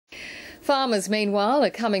Farmers, meanwhile,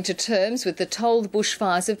 are coming to terms with the toll the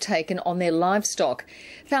bushfires have taken on their livestock.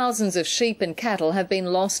 Thousands of sheep and cattle have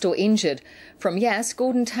been lost or injured. From Yass,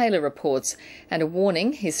 Gordon Taylor reports. And a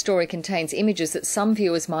warning, his story contains images that some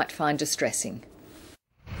viewers might find distressing.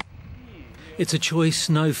 It's a choice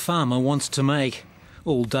no farmer wants to make.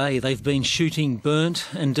 All day they've been shooting burnt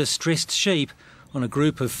and distressed sheep on a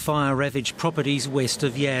group of fire-ravaged properties west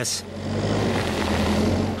of Yass.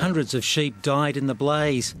 Hundreds of sheep died in the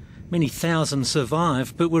blaze. Many thousands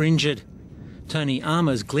survived but were injured. Tony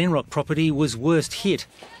Armour's Glenrock property was worst hit,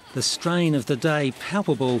 the strain of the day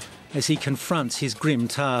palpable as he confronts his grim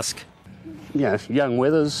task. You know, young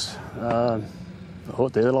Weathers,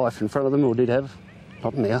 thought their life in front of them, or did have,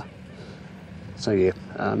 not now. So yeah,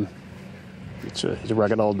 it's a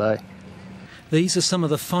rugged old day. These are some of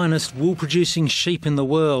the finest wool-producing sheep in the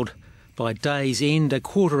world. By day's end, a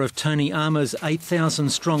quarter of Tony Armour's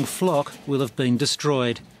 8,000-strong flock will have been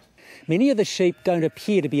destroyed. Many of the sheep don't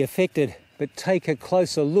appear to be affected, but take a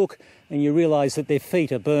closer look and you realise that their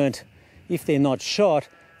feet are burnt. If they're not shot,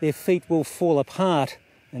 their feet will fall apart,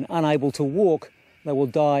 and unable to walk, they will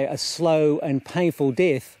die a slow and painful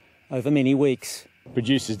death over many weeks.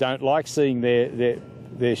 Producers don't like seeing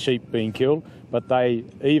their sheep being killed, but they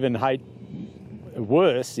even hate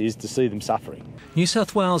worse is to see them suffering. New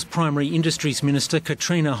South Wales Primary Industries Minister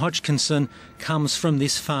Katrina Hodgkinson comes from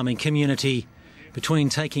this farming community. Between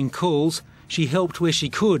taking calls, she helped where she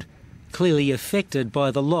could, clearly affected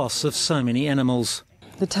by the loss of so many animals.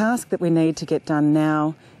 The task that we need to get done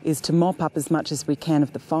now is to mop up as much as we can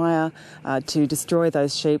of the fire, to destroy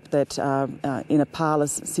those sheep that are in a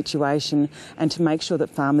parlous situation, and to make sure that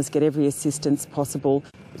farmers get every assistance possible.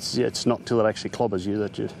 It's not till it actually clobbers you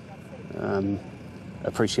that you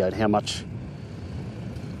appreciate how much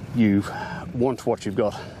you want what you've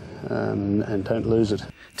got and don't lose it.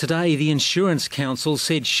 Today, the Insurance Council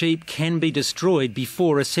said sheep can be destroyed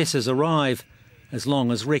before assessors arrive, as long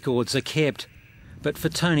as records are kept. But for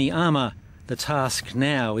Tony Armour, the task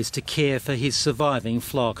now is to care for his surviving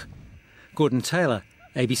flock. Gordon Taylor,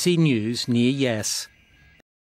 ABC News, near Yass.